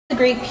A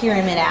great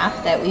pyramid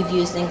app that we've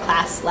used in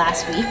class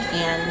last week,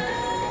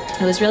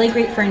 and it was really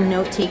great for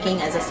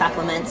note-taking as a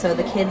supplement. So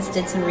the kids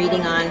did some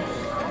reading on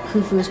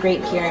Khufu's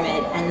Great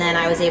Pyramid, and then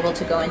I was able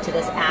to go into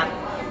this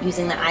app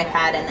using the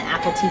iPad and the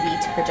Apple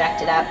TV to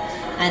project it up,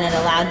 and it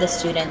allowed the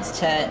students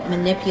to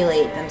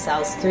manipulate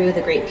themselves through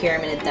the Great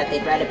Pyramid that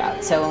they'd read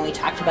about. So when we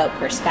talked about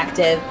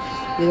perspective,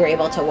 we were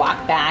able to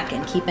walk back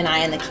and keep an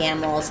eye on the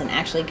camels and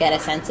actually get a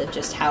sense of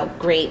just how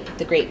great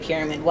the Great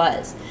Pyramid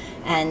was.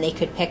 And they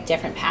could pick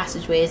different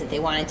passageways that they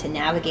wanted to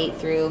navigate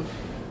through.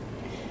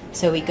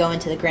 So we go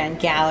into the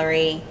Grand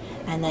Gallery,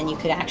 and then you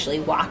could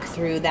actually walk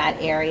through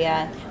that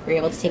area. We were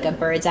able to take a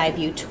bird's eye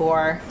view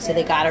tour, so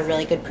they got a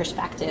really good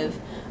perspective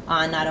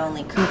on not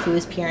only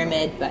Khufu's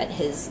pyramid, but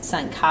his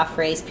son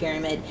Khafre's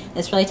pyramid.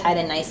 This really tied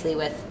in nicely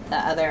with the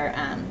other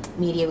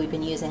media we've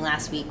been using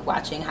last week,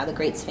 watching how the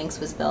Great Sphinx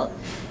was built,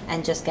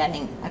 and just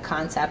getting a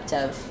concept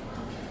of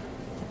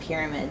the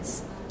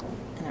pyramids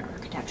and their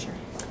architecture.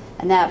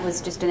 And that was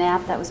just an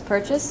app that was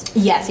purchased?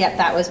 Yes, yep,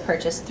 that was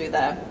purchased through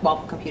the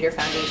Walpole Computer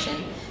Foundation.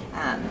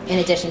 In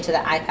addition to the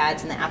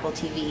iPads and the Apple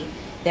TV,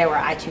 there were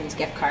iTunes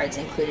gift cards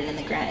included in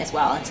the grant as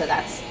well, and so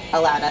that's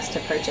allowed us to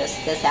purchase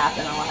this app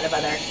and a lot of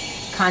other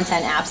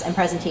content apps and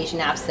presentation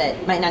apps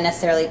that might not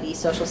necessarily be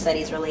social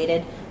studies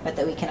related, but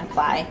that we can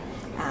apply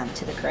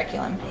to the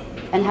curriculum.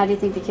 And how do you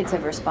think the kids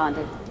have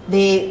responded?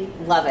 They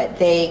love it.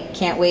 They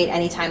can't wait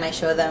anytime I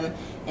show them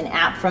an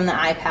app from the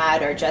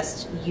iPad or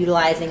just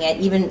utilizing it.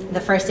 Even the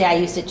first day I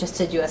used it just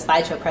to do a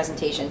slideshow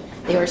presentation,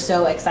 they were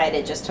so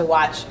excited just to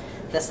watch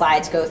the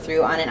slides go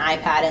through on an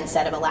iPad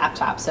instead of a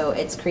laptop. So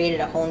it's created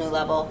a whole new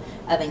level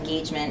of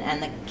engagement,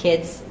 and the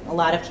kids, a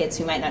lot of kids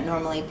who might not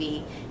normally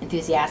be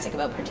enthusiastic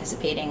about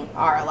participating,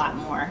 are a lot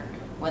more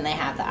when they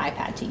have the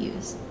iPad to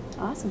use.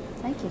 Awesome.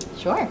 Thank you.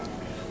 Sure.